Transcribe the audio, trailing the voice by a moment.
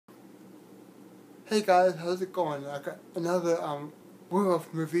Hey guys, how's it going? I got another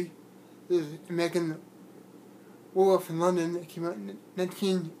WereWolf movie. This is American WereWolf in London. It came out in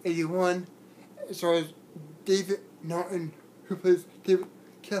 1981. It stars David Norton, who plays David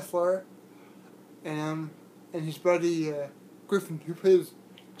Kessler, and his buddy Griffin, who plays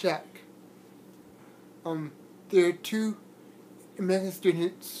Jack. There are two American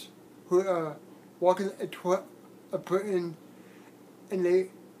students who are walking a tour of Britain, and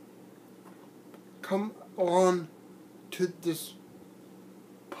they come along to this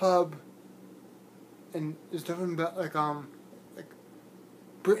pub, and there's nothing but like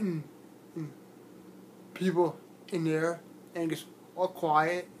Britain and people in there, and it's all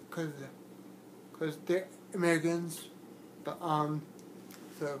quiet because they're Americans. But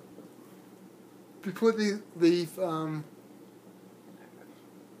so before they leave,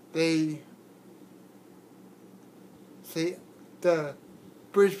 they say, the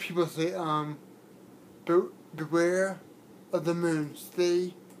British people say, beware of the moon,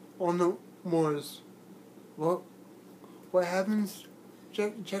 stay on the moors. What happens?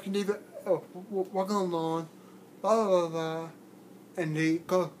 Jack and David walking along, blah blah blah, and they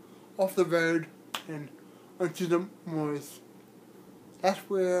go off the road and onto the moors. That's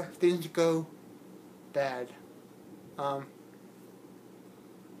where things go bad. A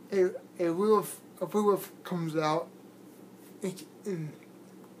werewolf comes out, and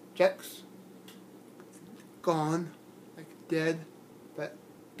Jack's gone, like dead, but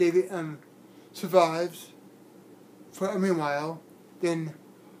David survives for a meanwhile. Then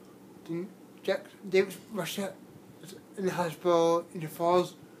David rushes out in the hospital, and he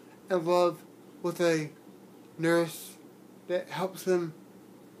falls in love with a nurse that helps him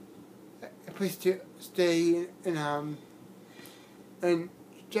a place to stay, and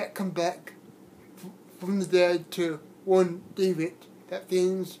Jack comes back from the dead to warn David that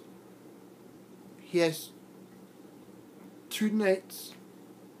he has 2 nights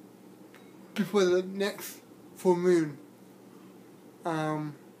before the next full moon.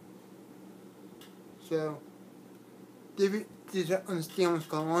 So David didn't understand what's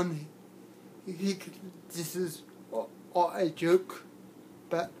going on. This is all a joke,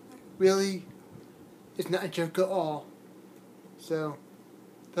 but really, it's not a joke at all. So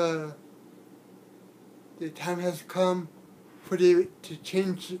the time has come for David to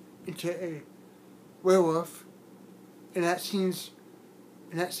change into a werewolf, and that seems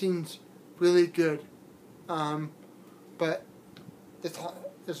really good. But that's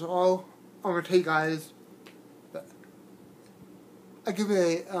all I'm gonna tell you guys. But I give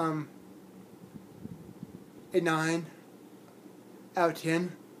it a 9 out of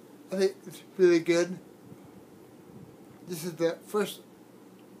 10. I think it's really good. This is the first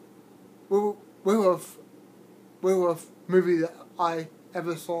werewolf movie that I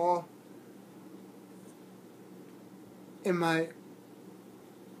ever saw in my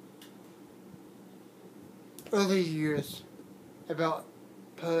early years. About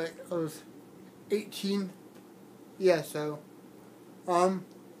probably I was 18. Yeah, so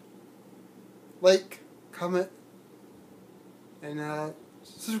like, comment, and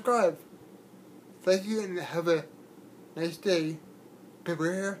subscribe. Thank you, and have a nice day.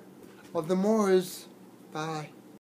 Beware of the moors. Bye.